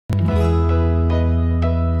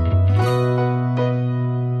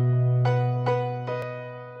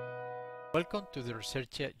Welcome to the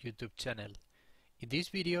Resairchia YouTube channel. In this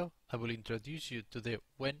video, I will introduce you to the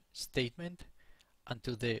when statement and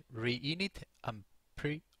to the Reinit and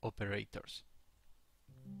Pre operators.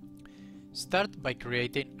 Start by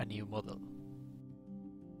creating a new model.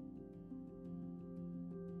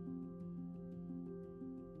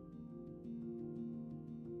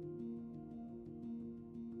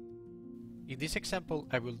 In this example,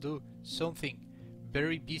 I will do something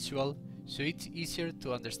very visual so it's easier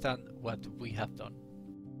to understand what we have done.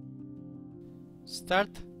 Start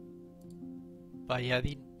by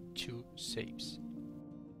adding two shapes.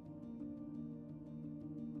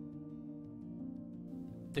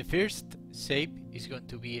 The first shape is going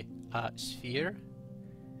to be a sphere.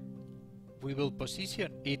 We will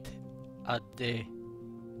position it at the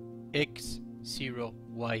x, 0,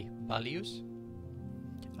 y values,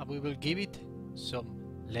 and we will give it some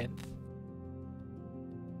length.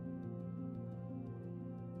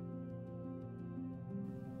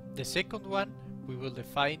 The second one we will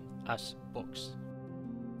define as box.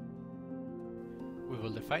 We will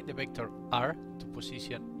define the vector r to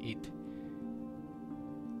position it,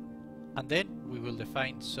 and then we will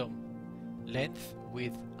define some length,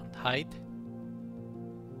 width and height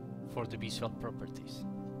for the visual properties.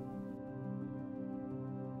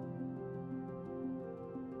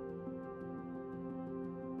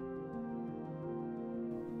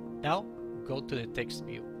 Now go to the text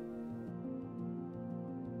view.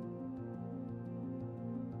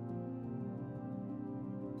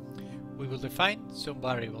 We will define some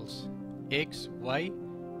variables x, y,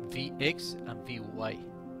 vx and vy.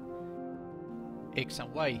 X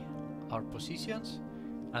and y are positions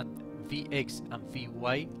and vx and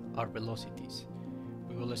vy are velocities.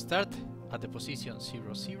 We will start at the position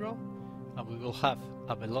 0, 0 and we will have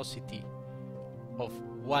a velocity of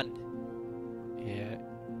 1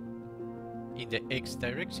 in the x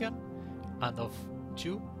direction and of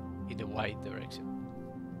 2 in the y direction.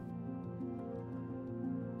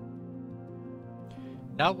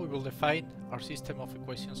 Now we will define our system of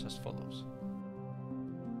equations as follows.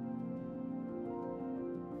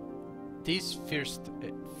 These first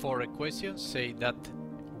four equations say that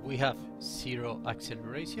we have zero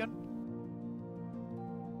acceleration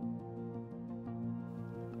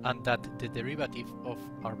and that the derivative of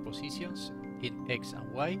our positions in x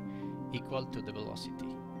and y equal to the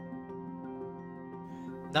velocity.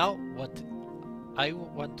 Now what I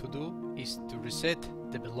want to do is to reset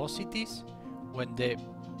the velocities when the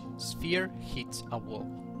sphere hits a wall.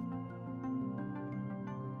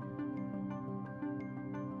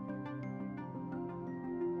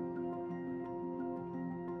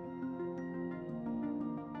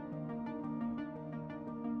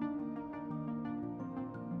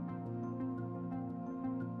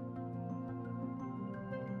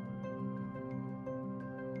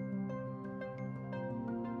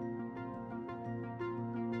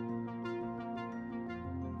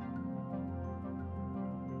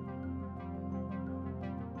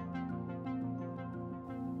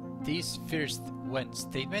 This first when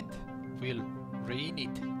statement will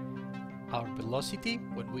reinit our velocity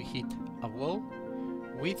when we hit a wall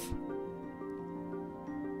with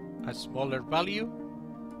a smaller value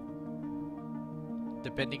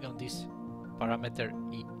depending on this parameter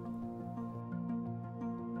e.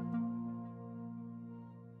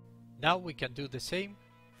 Now we can do the same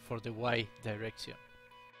for the y direction.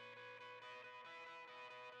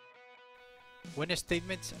 When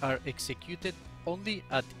statements are executed only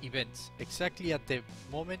at events, exactly at the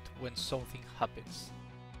moment when something happens.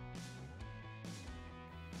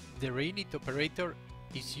 The Reinit operator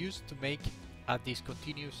is used to make a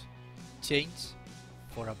discontinuous change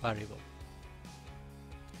for a variable.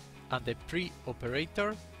 And the Pre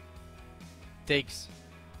operator takes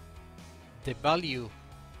the value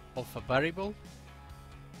of a variable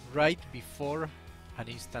right before an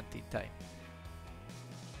instant in time.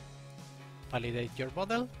 Validate your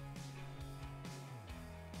model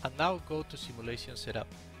and now go to simulation setup.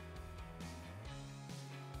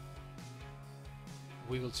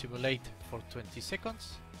 We will simulate for 20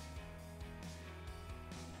 seconds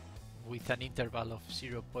with an interval of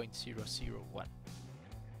 0.001.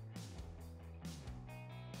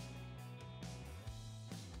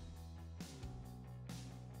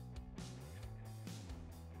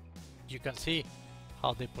 You can see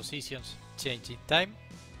how the positions change in time.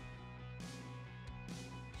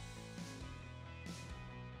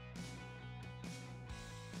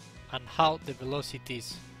 And how the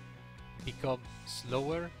velocities become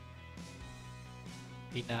slower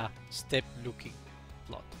in a step-looking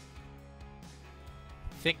plot.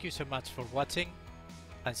 Thank you so much for watching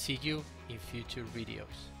and see you in future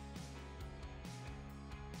videos.